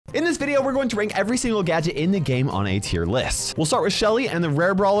In this video, we're going to rank every single gadget in the game on a tier list. We'll start with Shelly and the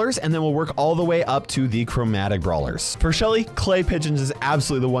rare brawlers, and then we'll work all the way up to the chromatic brawlers. For Shelly, clay pigeons is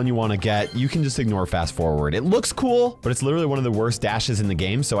absolutely the one you want to get. You can just ignore fast forward. It looks cool, but it's literally one of the worst dashes in the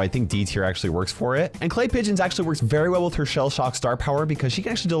game, so I think D tier actually works for it. And clay pigeons actually works very well with her shell shock star power because she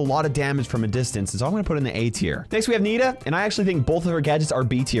can actually do a lot of damage from a distance, and so I'm going to put in the A tier. Next, we have Nita, and I actually think both of her gadgets are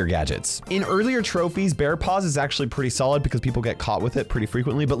B tier gadgets. In earlier trophies, bear paws is actually pretty solid because people get caught with it pretty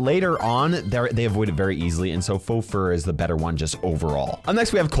frequently, but later on, they avoid it very easily, and so faux fur is the better one just overall.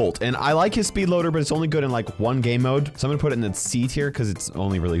 Next, we have Colt, and I like his speed loader, but it's only good in like one game mode, so I'm gonna put it in the C tier because it's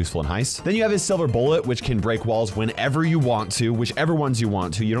only really useful in heist. Then you have his silver bullet, which can break walls whenever you want to, whichever ones you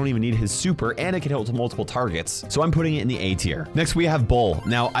want to. You don't even need his super, and it can hit to multiple targets, so I'm putting it in the A tier. Next, we have Bull.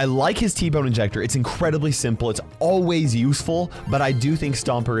 Now, I like his T-bone injector. It's incredibly simple. It's always useful, but I do think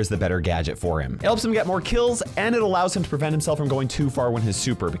Stomper is the better gadget for him. It helps him get more kills, and it allows him to prevent himself from going too far when his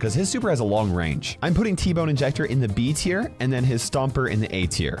super, because his super has a long range. I'm putting T-bone injector in the B tier, and then his Stomper in the A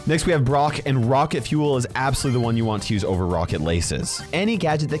tier. Next, we have Brock, and rocket fuel is absolutely the one you want to use over rocket laces. Any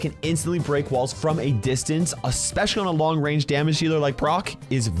gadget that can instantly break walls from a distance, especially on a long range damage dealer like Brock,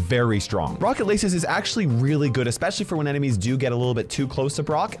 is very strong. Rocket laces is actually really good, especially for when enemies do get a little bit too close to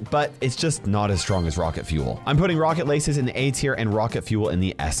Brock, but it's just not as strong as rocket fuel. I'm putting rocket laces in the A tier and rocket fuel in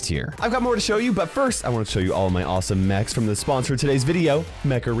the S tier. I've got more to show you, but first I want to show you all of my awesome mechs from the sponsor of today's video,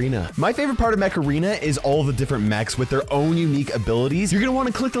 Mech Arena. My favorite part of Mech Arena is all the different mechs with their own unique abilities. You're going to want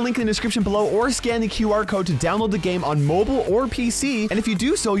to click the link in the description below or scan the QR code to download the game on mobile or PC. And if you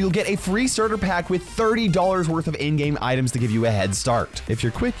do so, you'll get a free starter pack with $30 worth of in-game items to give you a head start. If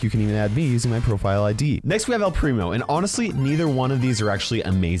you're quick, you can even add me using my profile ID. Next, we have El Primo, and honestly, neither one of these are actually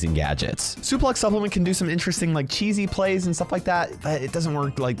amazing gadgets. Suplex Supplement can do some interesting like cheesy plays and stuff like that, but it doesn't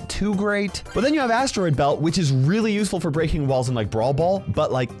work like too great. But then you have Asteroid Belt, which is really useful for breaking walls in like Brawl Ball,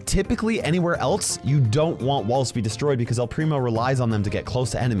 but like typically anywhere else, you don't want walls to be destroyed because El Primo relies on them to get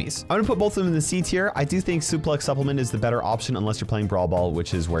close to enemies. I'm gonna put both of them in the C tier. I do think Suplex Supplement is the better option unless you're playing Brawl Ball,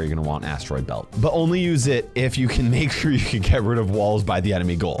 which is where you're gonna want Asteroid Belt. But only use it if you can make sure you can get rid of walls by the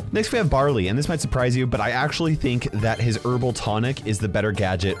enemy goal. Next, we have Barley, and this might surprise you, but I actually think that his Herbal Tonic is the better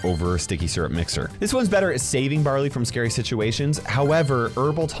gadget over Sticky Syrup Mixer. This one's better at saving Barley from scary situations. However,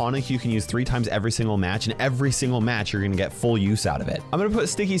 Herbal Tonic you can use 3 times every single match, and every single match you're gonna get full use out of it. I'm gonna put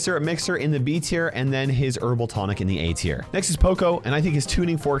Sticky Syrup Mixer in the B tier and then his Herbal Tonic in the A tier. Next is Poco, and I think his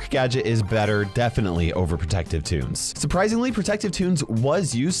Tuning Fork gadget is better, definitely over Protective Tunes. Surprisingly, Protective Tunes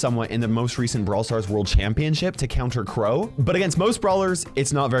was used somewhat in the most recent Brawl Stars World Championship to counter Crow, but against most brawlers,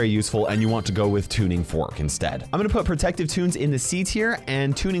 it's not very useful and you want to go with Tuning Fork instead. I'm gonna put Protective Tunes in the C tier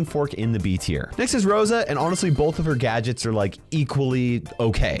and Tuning Fork in the B tier. Next is Rosa, and honestly, both of her gadgets are like equally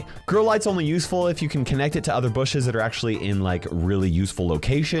okay. Grow Light's only useful if you can connect it to other bushes that are actually in like really useful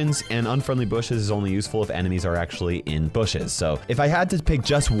locations, and Unfriendly Bushes is only useful if enemies are actually in bushes. So if I had to pick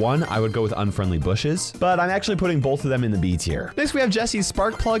just one, I would go with Unfriendly Bushes, but I'm actually putting both of them in the B tier. Next, we have Jessie's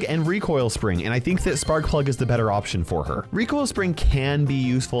Spark Plug and Recoil Spring, and I think that Spark Plug is the better option for her. Recoil Spring can be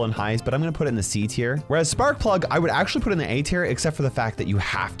useful in heist, but I'm gonna put it in the C tier, whereas Spark Plug, I would actually put in the A tier, except for the fact that you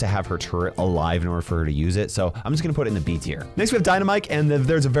have to have her turret alive in order for her to use it, so I'm just gonna put it in the B tier. Next, we have Dynamite, and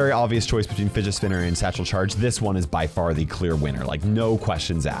there's a very obvious choice between Fidget Spinner and Satchel Charge. This one is by far the clear winner, like no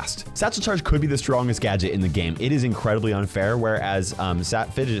questions asked. Satchel Charge could be the strongest gadget in the game. It is incredibly unfair, whereas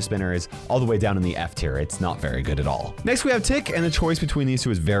Fidget Spinner is all the way down in the F tier. It's not very good at all. Next, we have Tick, and the choice between these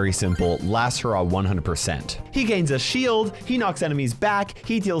two is very simple. Last Hurrah 100%. He gains a shield, he knocks enemies back,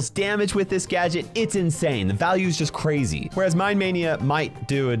 he deals damage with this gadget. It's insane. The value is just crazy. Whereas Mind Mania might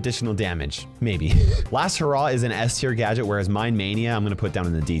do additional damage, maybe. Last Hurrah is an S tier gadget, whereas Mind Mania I'm gonna put down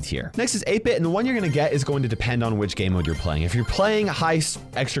in the D tier. Next is 8-Bit, and the one you're gonna get is going to depend on which game mode you're playing. If you're playing heist,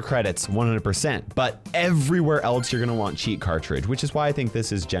 extra credits, 100%, but everywhere else you're gonna want cheat cartridge, which is why I think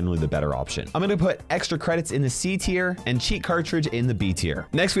this is generally the better option. I'm gonna put extra credits in the C tier and cheat cartridge in the B tier.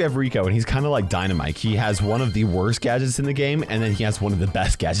 Next, we have Rico, and he's kind of like Dynamite. He has one of the worst gadgets in the game, and then he has one of the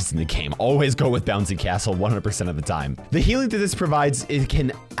best gadgets in the game. Always go with Bouncy Castle 100% of the time. The healing that this provides, it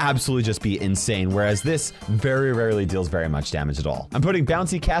can absolutely just be insane, whereas this very rarely deals very much damage at all. I'm putting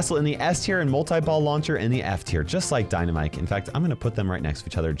Bouncy Castle in the S tier and Multi-Ball Launcher in the F tier, just like Dynamite. In fact, I'm gonna put them right next to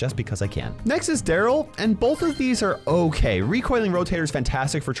each other just because I can. Next is Daryl, and both of these are okay. Recoiling Rotator is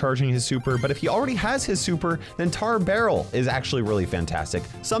fantastic for charging his super, but if he already has his super, then Tar Barrel is actually really fantastic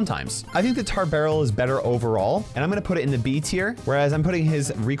sometimes. I think the Tar Barrel is better overall, and I'm gonna put it in the B tier, whereas I'm putting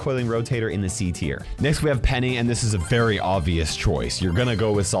his Recoiling Rotator in the C tier. Next, we have Penny, and this is a very obvious choice. You're gonna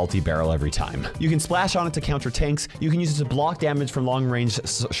go with Salty Barrel every time. You can splash on it to counter tanks, you can use it to block damage from long range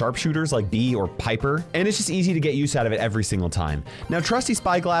sharpshooters like B or Piper, and it's just easy to get use out of it every single time. Now, Trusty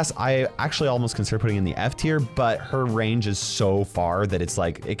Spyglass, I actually almost consider putting in the F tier, but her range is so far that it's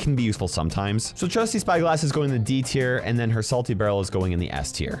like, it can be useful sometimes. So Trusty Spyglass is going in the D tier, and then her Salty Barrel is going in the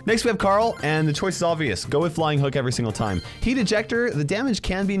S tier. Next, we have Carl, and the choice is obvious. Go with Flying Hook every single time. Heat Ejector, the damage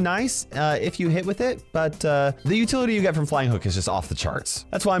can be nice if you hit with it, but the utility you get from Flying Hook is just off the charts.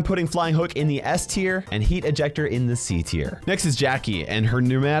 That's why I'm putting Flying Hook in the S tier and Heat Ejector in the C tier. Next is Jackie, and her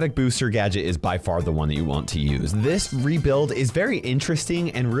Pneumatic Booster gadget is by far the one that you want to use. This rebuild is very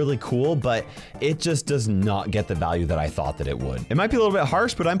interesting and really cool, but it just does not get the value that I thought that it would. It might be a little bit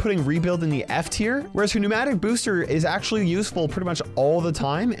harsh, but I'm putting Rebuild in the F tier, whereas her Pneumatic Booster is actually useful pretty much all the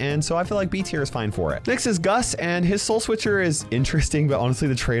time, and so I feel like B tier is fine for it. Next is Gus, and his Soul Switcher is interesting, but honestly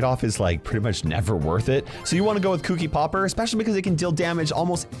the trade-off is like pretty much never worth it. So you want to go with Kooky Popper, especially because it can deal damage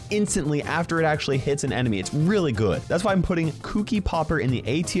almost instantly after it actually hits an enemy. It's really good. That's why I'm putting Kooky Popper in the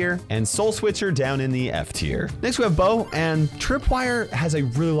A tier and Soul Switcher down in the F tier. Next we have Bo, and Tripwire has a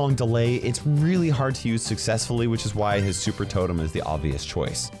really long delay. It's really hard to use successfully, which is why his Super Totem is the obvious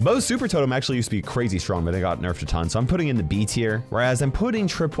choice. Bo's Super Totem actually used to be crazy strong, but it got nerfed a ton, so I'm putting in the B tier, whereas I'm putting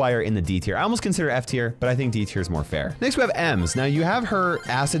Tripwire in the D tier. I almost consider F tier, but I think D tier is more fair. Next we have Ems. Now you have her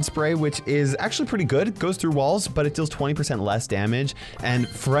Acid Spray, which is actually pretty good. It goes through walls, but it deals 20% less damage, and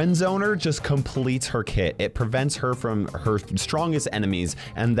Friend Zoner just completes her kit. It prevents her from her strongest enemies,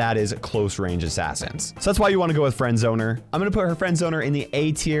 and that is close range assassins. So that's why you want to go with Friend Zoner. I'm going to put her Friend Zoner in the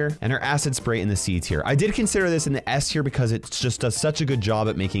A tier and her Acid Spray in the C tier. I did consider this in the S tier because it just does such a good job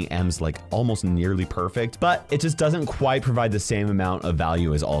at making Ems like almost nearly perfect, but it just doesn't quite provide the same amount of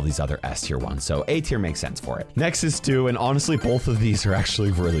value as all these other S tier ones. So A tier makes sense for it. Next is Stu, and honestly, both of these are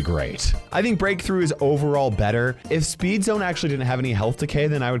actually really great. I think Breakthrough is overall better. If Speed Zone actually didn't have any health decay,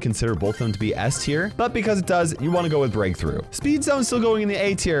 then I would consider both of them to be S tier, but because it does, you want to go with Breakthrough. Speed Zone's still going in the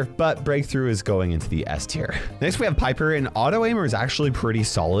A tier, but Breakthrough is going into the S tier. Next we have Piper, and Auto Aimer is actually pretty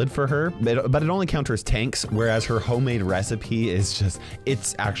solid for her, but it only counters tanks, whereas her Homemade Recipe is just,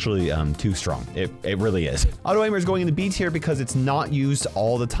 it's actually too strong. It really is. Auto Aimer is going in the B tier because it's not used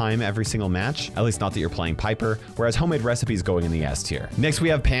all the time every single match, at least not that you're playing Piper, whereas Homemade Recipe is going in the S tier. Next we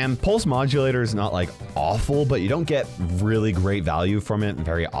have Pam. Pulse Modulator is not like awful, but you don't get really great value from it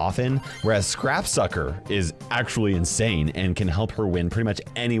very often, whereas Scrap Sucker is actually insane and can help her win pretty much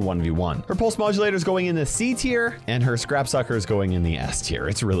any 1v1. Her Pulse Modulator is going in the C tier, and her Scrap Sucker is going in the S tier.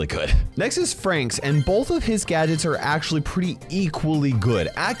 It's really good. Next is Frank's, and both of his gadgets are actually pretty equally good.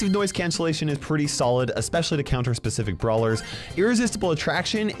 Active Noise Cancellation is pretty solid, especially to counter specific brawlers. Irresistible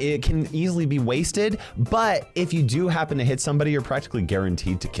Attraction, it can easily be wasted, but if you do happen to hit somebody, you're practically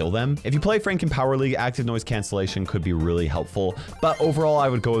guaranteed to kill them. If you play Frank in Power League, Active Noise Cancellation could be really helpful, but overall I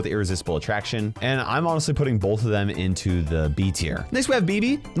would go with Irresistible Attraction, and I'm honestly putting both of them into the B tier. Next we have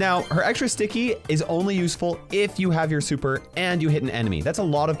BB. Now her Extra Sticky is only useful if you have your super and you hit an enemy. That's a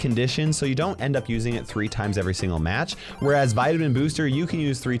lot of conditions, so you don't end up using it 3 times every single match, whereas Vitamin Booster you can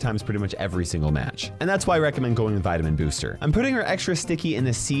use 3 times pretty much every single match, and that's why I recommend going with Vitamin Booster. I'm putting her Extra Sticky in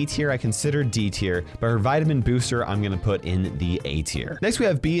the C tier. I consider D tier, but her Vitamin Booster I'm gonna put in the A tier. Next we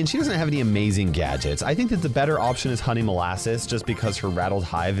have B, and she doesn't have any amazing gadgets. I think that the better option is Honey Molasses, just because her Rattled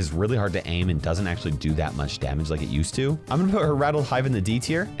Hive is really hard to aim and doesn't actually do that much damage like it used to. I'm gonna put her Rattled Hive in the D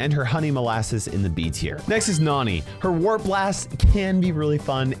tier and her Honey Molasses in the B tier. Next is Nani. Her Warp Blast can be really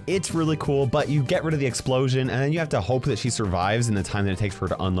fun. It's really cool, but you get rid of the explosion and then you have to hope that she survives in the time that it takes for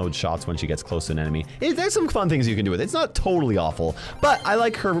her to unload shots when she gets close to an enemy. There's some fun things you can do with it. It's not totally awful, but I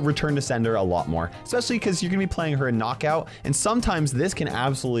like her Return to Sender a lot more, especially because you're gonna be playing her in Knockout, and sometimes this can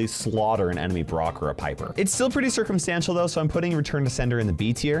absolutely slaughter an enemy Brock or a Piper. It's still pretty circumstantial though, so I'm putting Return to Sender in the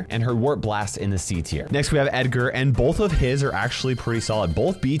B tier and her Warp Blast in the C tier. Next we have Edgar, and both of his are actually pretty solid,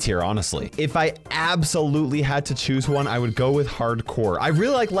 both B tier honestly. If I absolutely had to choose one, I would go with Hardcore. I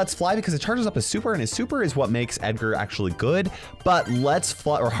really like Let's Fly because it charges up his super, and his super is what makes Edgar actually good, but Let's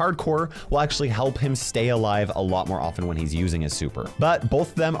Fly or Hardcore will actually help him stay alive a lot more often when he's using his super. But both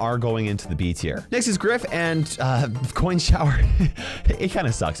of them are going into the B tier. Next is Griff, and Coin Shower. It kind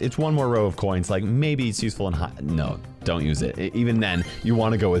of sucks. It's one more row of coins. Like maybe it's useful in high. No, don't use it. Even then, you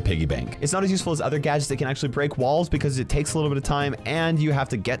want to go with Piggy Bank. It's not as useful as other gadgets that can actually break walls because it takes a little bit of time and you have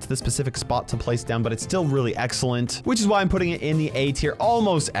to get to the specific spot to place down, but it's still really excellent, which is why I'm putting it in the A tier,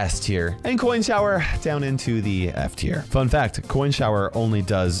 almost S tier, and Coin Shower down into the F tier. Fun fact, Coin Shower only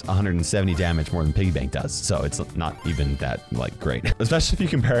does 170 damage more than Piggy Bank does, so it's not even that like great, especially if you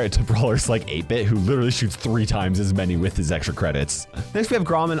compare it to brawlers like 8-Bit, who literally shoots 3 times as many with his extra credits. Next we have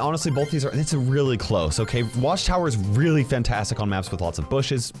Grom, and honestly both these are, it's really close, okay? Watchtower is really fantastic on maps with lots of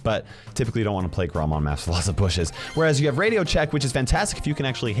bushes, but typically you don't want to play Grom on maps with lots of bushes. Whereas you have Radio Check, which is fantastic if you can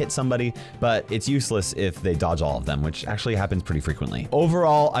actually hit somebody, but it's useless if they dodge all of them, which actually happens pretty frequently.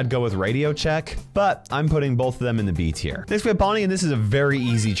 Overall, I'd go with Radio Check, but I'm putting both of them in the B tier. Next we have Bonnie, and this is a very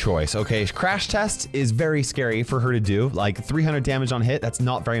easy choice, okay? Crash Test is very scary for her to do, like 300 damage on hit, that's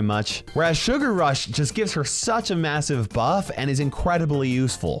not very much. Whereas Sugar Rush just gives her such a massive buff and is incredibly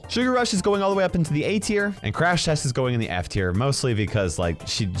useful. Sugar Rush is going all the way up into the A tier, and Crash Test is going in the F tier, mostly because like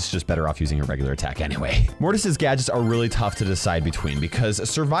she's just better off using her regular attack anyway. Mortis's gadgets are really tough to decide between because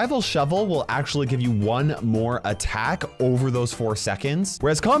Survival Shovel will actually give you one more attack over those 4 seconds,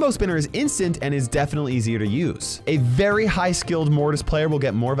 whereas Combo Spinner is instant and is definitely easier to use. A very high skilled Mortis player will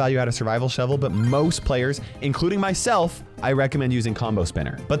get more value out of Survival Shovel, but most players, including myself, I recommend using Combo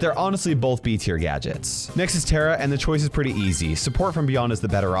Spinner, but they're honestly both B tier gadgets. Next is Terra, and the choice is pretty easy. Support from Beyond is the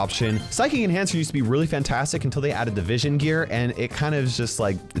better option. Psychic Enhancer used to be really fantastic until they added the Vision gear, and it kind of is just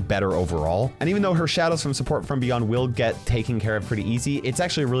like better overall. And even though her shadows from Support from Beyond will get taken care of pretty easy, it's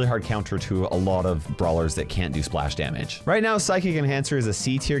actually a really hard counter to a lot of brawlers that can't do splash damage. Right now, Psychic Enhancer is a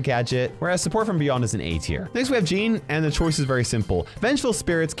C tier gadget, whereas Support from Beyond is an A tier. Next we have Jean, and the choice is very simple. Vengeful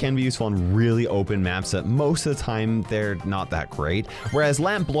Spirits can be useful on really open maps that most of the time they're not that great, whereas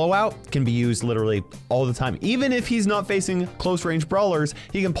Lamp Blowout can be used literally all the time. Even if he's not facing close range brawlers,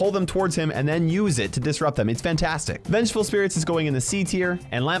 he can pull them towards him and then use it to disrupt them. It's fantastic. Vengeful Spirits is going in the C tier,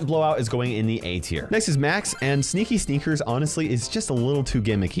 and Lamp Blowout is going in the A tier. Next is Max, and Sneaky Sneakers honestly is just a little too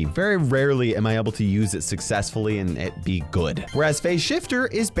gimmicky. Very rarely am I able to use it successfully and it be good. Whereas Phase Shifter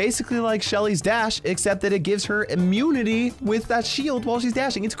is basically like Shelly's dash, except that it gives her immunity with that shield while she's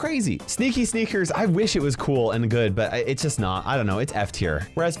dashing. It's crazy. Sneaky Sneakers, I wish it was cool and good, but it's just not. I don't know, it's F tier.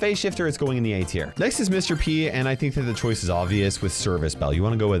 Whereas Phase Shifter is going in the A tier. Next is Mr. P, and I think that the choice is obvious with Service Bell. You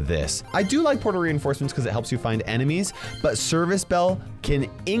want to go with this. I do like Portal Reinforcements because it helps you find enemies, but Service Bell can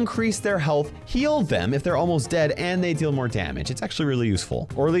increase their health, heal them if they're almost dead, and they deal more damage. It's actually really useful.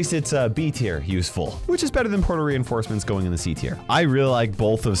 Or at least it's B tier useful, which is better than Portal Reinforcements going in the C tier. I really like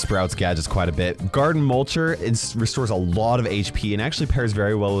both of Sprout's gadgets quite a bit. Garden Mulcher restores a lot of HP and actually pairs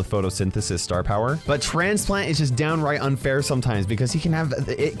very well with Photosynthesis Star Power, but Transplant is just downright unfair sometimes because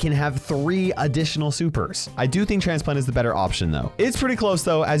it can have 3 additional supers. I do think Transplant is the better option though. It's pretty close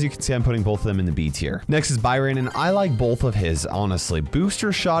though. As you can see, I'm putting both of them in the B tier. Next is Byron, and I like both of his, honestly.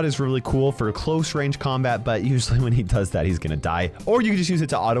 Booster Shot is really cool for close range combat, but usually when he does that, he's gonna die. Or you can just use it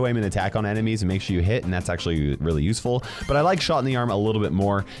to auto aim and attack on enemies and make sure you hit, and that's actually really useful. But I like Shot in the Arm a little bit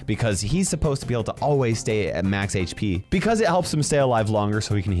more because he's supposed to be able to always stay at max HP because it helps him stay alive longer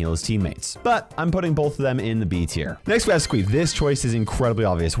so he can heal his teammates. But I'm putting both of them in the B tier. Next we have Squeak. This choice is incredibly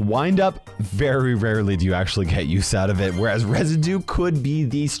obvious. Wind Up, very rarely do you actually get use out of it, whereas Residue could be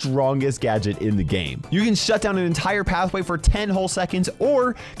the strongest gadget in the game. You can shut down an entire pathway for 10 whole seconds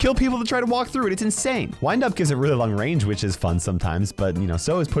or kill people that try to walk through it. It's insane. Wind Up gives it really long range, which is fun sometimes, but you know,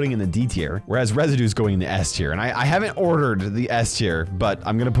 so is putting in the D tier, whereas Residue is going in the S tier. And I haven't ordered the S tier, but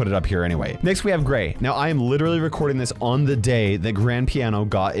I'm gonna put it up here anyway. Next we have Gray. Now I am literally recording this on the day that Grand Piano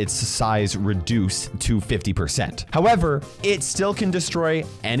got its size reduced to 50%. However, it still can destroy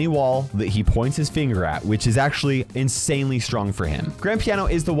any wall that he points his finger at, which is actually insanely strong for him. Grand Piano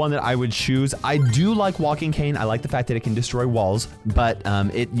is the one that I would choose. I do like Walking Cane. I like the fact that it can destroy walls, but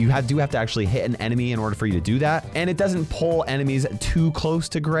you do have to actually hit an enemy in order for you to do that, and it doesn't pull enemies too close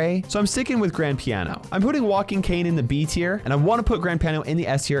to Gray, so I'm sticking with Grand Piano. I'm putting Walking Cane in the B tier, and I want to put Grand Piano in the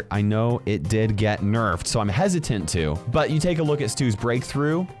S tier. I know it did get nerfed, so I'm hesitant to, but you take a look at Stu's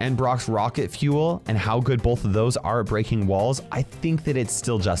Breakthrough and Brock's Rocket Fuel and how good both of those are at breaking walls, I think that it's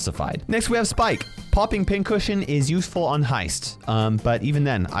still justified. Next we have Spike. Popping Pincushion is useful on Heist, but even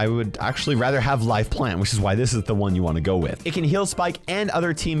then, I would actually rather have Life Plant, which is why this is the one you want to go with. It can heal Spike and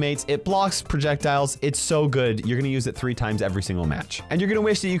other teammates. It blocks projectiles. It's so good. You're going to use it 3 times every single match, and you're going to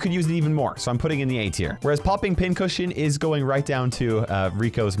wish that you could use it even more, so I'm putting in the A tier. Whereas Popping Pincushion is going right down to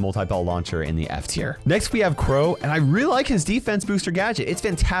Rico's Multi-Ball Launcher in the F tier. Next we have Crow, and I really like his defense booster gadget. It's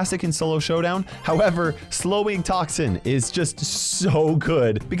fantastic in solo showdown. However, Slowing Toxin is just so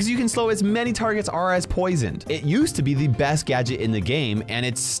good because you can slow as many targets as poisoned. It used to be the best gadget in the game, and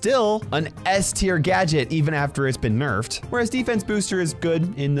it's still an S tier gadget even after it's been nerfed, whereas Defense Booster is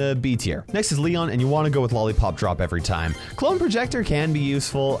good in the B tier. Next is Leon, and you want to go with Lollipop Drop every time. Clone Projector can be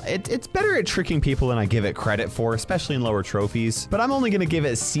useful. It's better at tricking people than I give it credit for, especially in lower trophies, but I'm only going to give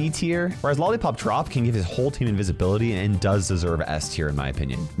it C tier, whereas Lollipop Drop can give his whole team invisibility and does deserve S tier in my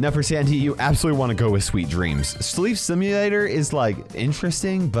opinion. Now for Sandy, you absolutely want to go with Sweet Dreams. Sleep Simulator is like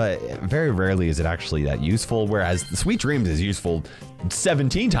interesting, but very rarely is it actually that useful, whereas the Sweet Dreams is useful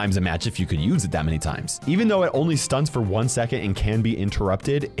 17 times a match if you could use it that many times. Even though it only stuns for 1 second and can be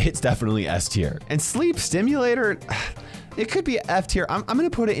interrupted, it's definitely S tier. And Sleep Stimulator, it could be F tier. I'm gonna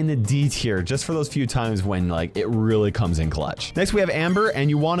put it in the D tier just for those few times when like it really comes in clutch. Next we have Amber,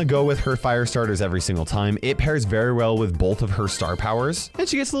 and you wanna go with her fire starters every single time. It pairs very well with both of her star powers, and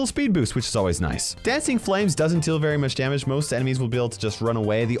she gets a little speed boost, which is always nice. Dancing Flames doesn't deal very much damage. Most enemies will be able to just run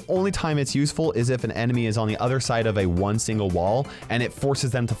away. The only time it's useful is if an enemy is on the other side of one single wall, and it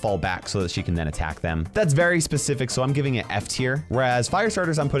forces them to fall back so that she can then attack them. That's very specific, so I'm giving it F tier, whereas fire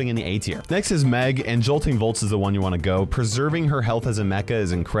starters I'm putting in the A tier. Next is Meg, and Jolting Volts is the one you wanna go. Preserving her health as a mecha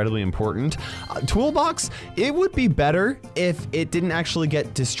is incredibly important. Toolbox, it would be better if it didn't actually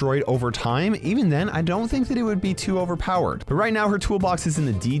get destroyed over time. Even then, I don't think that it would be too overpowered. But right now, her toolbox is in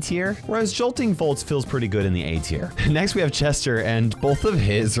the D tier, whereas Jolting Volts feels pretty good in the A tier. Next, we have Chester, and both of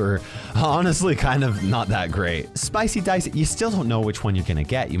his are honestly kind of not that great. Spicy Dice, you still don't know which one you're gonna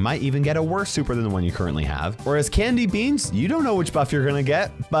get. You might even get a worse super than the one you currently have. Whereas Candy Beans, you don't know which buff you're gonna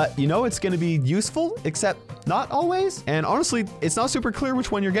get, but you know it's gonna be useful, except not always. And honestly, it's not super clear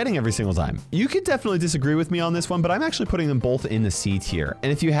which one you're getting every single time. You could definitely disagree with me on this one, but I'm actually putting them both in the C tier.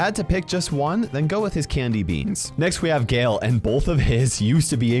 And if you had to pick just one, then go with his Candy Beans. Next, we have Gale, and both of his used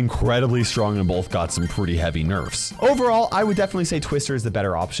to be incredibly strong and both got some pretty heavy nerfs. Overall, I would definitely say Twister is the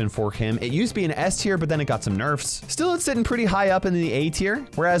better option for him. It used to be an S tier, but then it got some nerfs. Still, it's sitting pretty high up in the A tier,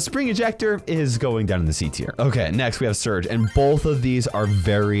 whereas Spring Ejector is going down in the C tier. Okay, next we have Surge, and both of these are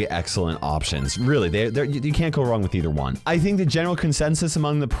very excellent options. Really, you can't go wrong with either one. I think the general consensus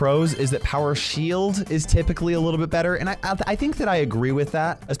among the pros is that Power Shield is typically a little bit better, and I think that I agree with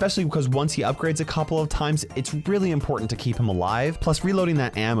that, especially because once he upgrades a couple of times, it's really important to keep him alive. Plus, reloading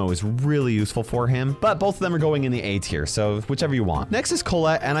that ammo is really useful for him, but both of them are going in the A tier, so whichever you want. Next is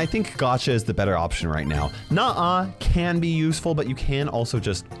Colette, and I think Gotcha is the better option right now. Nuh-uh can be useful, but you can also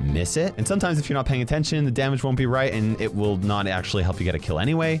just miss it, and sometimes if you're not paying attention, the damage won't be right, and it will not actually help you get a kill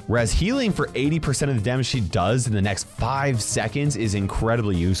anyway. Whereas healing for 80% of the damage she does in the next 5 seconds is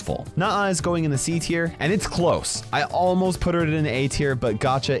incredibly useful. Nuh-uh is going in the C tier, and it's close. I almost put it in the A tier, but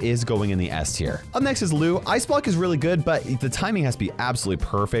Gotcha is going in the S tier. Up next is Lou. Ice Block is really good, but the timing has to be absolutely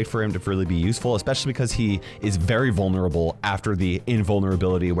perfect for him to really be useful, especially because he is very vulnerable after the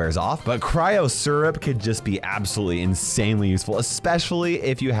invulnerability wears off. But Cryo Syrup could just be absolutely insanely useful, especially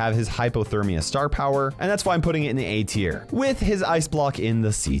if you have his Hypothermia star power, and that's why I'm putting it in the A tier, with his Ice Block in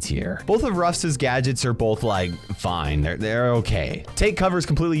the C tier. Both of Ruff's gadgets are both like fine. They're okay. Take cover is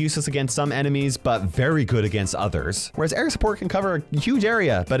completely useless against some enemies, but very good against others. Whereas air support can cover a huge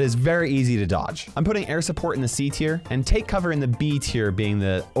area, but is very easy to dodge. I'm putting air support in the C tier, and take cover in the B tier being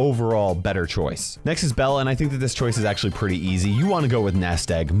the overall better choice. Next is Belle, and I think that this choice is actually pretty easy. You want to go with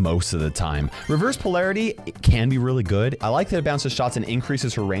Nest Egg most of the time. Reverse Polarity, it can be really good. I like that it bounces shots and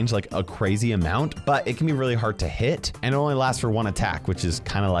increases her range like a crazy amount, but it can be really hard to hit, and it only lasts for one attack, which is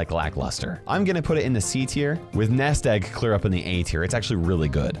kind of like lackluster. I'm gonna put it in the C tier, with Nest Egg clear up in the A tier. It's actually really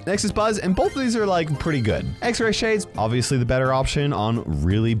good. Next is Buzz, and both of these are like pretty good. X-Ray Shades, obviously the better option on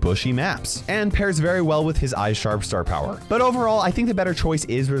really bushy maps, and pairs very well with his Eyes Sharp star power. But overall, I think the better choice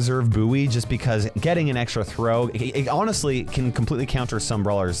is Reserve Buoy, just because getting an extra throw, it honestly can completely counter some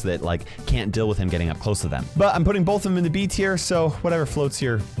brawlers that like can't deal with him getting up close to them. But I'm putting both of them in the B tier, so whatever floats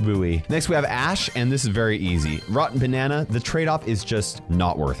your buoy. Next we have Ash, and this is very easy. Rotten Banana, the trade-off is just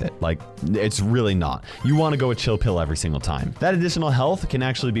not worth it. Like, it's really not. You want to go with Chill Pill every single time. That additional health can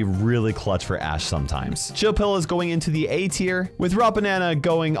actually be really clutch for Ash sometimes. Chill Pill is going into the A tier, with Rotten Banana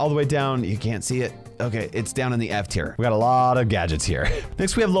going all the way down. You can't see it. Okay, it's down in the F tier. We got a lot of gadgets here.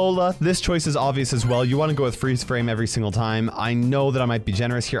 Next, we have Lola. This choice is obvious as well. You want to go with freeze frame every single time. I know that I might be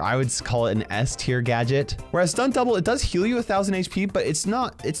generous here. I would call it an S tier gadget. Whereas Stunt Double, it does heal you 1000 HP, but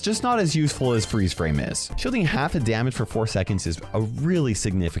it's just not as useful as freeze frame is. Shielding half the damage for 4 seconds is a really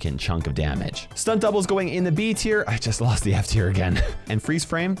significant chunk of damage. Stunt Double is going in the B tier. I just lost the F tier again. And freeze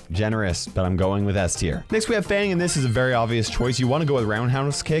frame, generous, but I'm going with S tier. Next, we have Fang, and this is a very obvious choice. You want to go with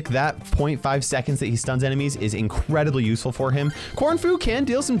Roundhouse Kick. That 0.5 seconds that he stuns enemies is incredibly useful for him. Corn Fu can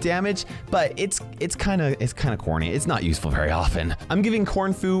deal some damage, but it's kind of corny. It's not useful very often. I'm giving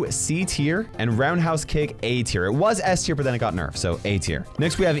Corn Fu C tier and Roundhouse Kick A tier. It was S tier, but then it got nerfed, so A tier.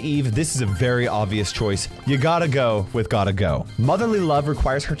 Next, we have Eve. This is a very obvious choice. You gotta go with Gotta Go. Motherly Love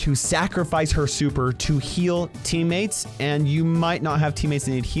requires her to sacrifice her super to heal teammates, and you might not have teammates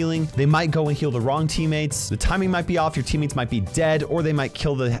that need healing. They might go and heal the wrong teammates. The timing might be off. Your teammates might be dead, or they might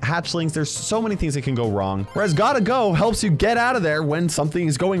kill the hatchlings. There's so many things that can go wrong. Whereas Gotta Go helps you get out of there when something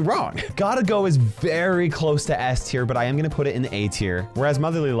is going wrong. Gotta Go is very close to S tier, but I am going to put it in the A tier, whereas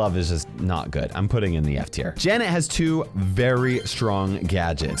Motherly Love is just not good. I'm putting in the F tier. Janet has two very strong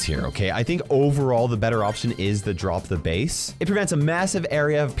gadgets here, okay? I think overall the better option is the drop the base. It prevents a massive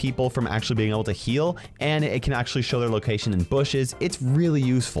area of people from actually being able to heal, and it can actually show their location in bushes. It's really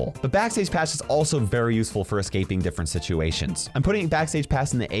useful. But Backstage Pass is also very useful for escaping different situations. I'm putting Backstage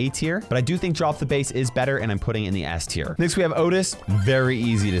Pass in the A tier, but I do think drop the base is better, and I'm putting it in the S tier. Next we have Otis. Very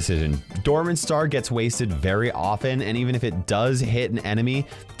easy decision. Dormant Star gets wasted very often, and even if it does hit an enemy,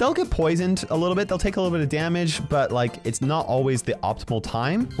 they'll get poisoned a little bit. They'll take a little bit of damage, but like it's not always the optimal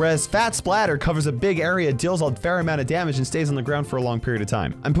time. Whereas Fat Splatter covers a big area, deals a fair amount of damage, and stays on the ground for a long period of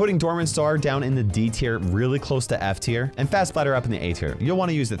time. I'm putting Dormant Star down in the D tier, really close to F tier, and Fat Splatter up in the A tier. You'll want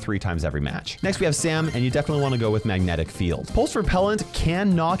to use it 3 times every match. Next we have Sam, and you definitely want to go with Magnetic Field. Pulse Repellent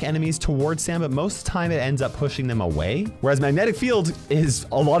can knock enemies towards Sam, but most of the time it ends up pushing them away. Whereas Magnetic Field is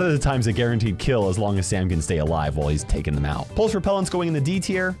a lot of the times a guaranteed kill as long as Sam can stay alive while he's taking them out. Pulse Repellent's going in the D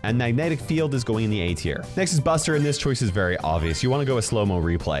tier, and Magnetic Field is going in the A tier. Next is Buster, and this choice is very obvious. You want to go with Slow-Mo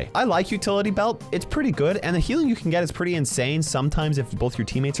Replay. I like Utility Belt. It's pretty good, and the healing you can get is pretty insane sometimes if both your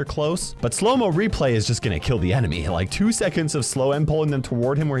teammates are close. But Slow-Mo Replay is just going to kill the enemy. Like 2 seconds of slow M pulling them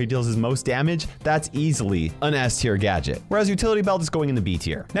toward him where he deals his most damage, that's easily an S tier gadget. Whereas Utility Belt is going in the B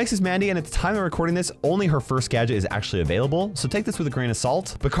tier. Next is Mandy, and at the time of recording this, only her first gadget is actually available, so take this with a grain of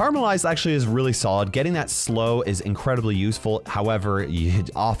salt. But Caramelized actually is really solid. Getting that slow is incredibly useful. However, you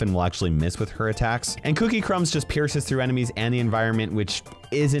often will actually miss with her attacks. And Cookie Crumbs just pierces through enemies and the environment, which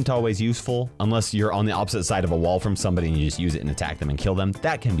isn't always useful unless you're on the opposite side of a wall from somebody and you just use it and attack them and kill them.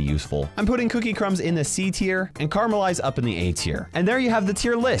 That can be useful. I'm putting Cookie Crumbs in the C tier and Caramelize up in the A tier. And there you have the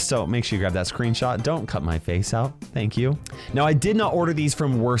tier list. So make sure you grab that screenshot. Don't cut my face out. Thank you. Now, I did not order these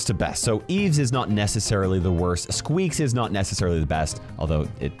from worst to best. So Eves is not necessarily the worst. Squeaks is not necessarily the best, although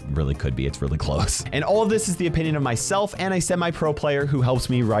it really could be. It's really close. And all of this is the opinion of myself and a semi-pro player who helps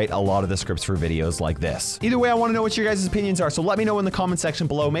me write a lot of the scripts for videos like this. Either way, I want to know what your guys' opinions are. So let me know in the comment section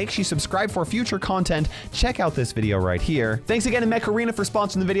below. Make sure you subscribe for future content. Check out this video right here. Thanks again to Mech Arena for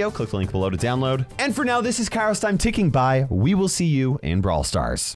sponsoring the video. Click the link below to download. And for now, this is KairosTime ticking by. We will see you in Brawl Stars.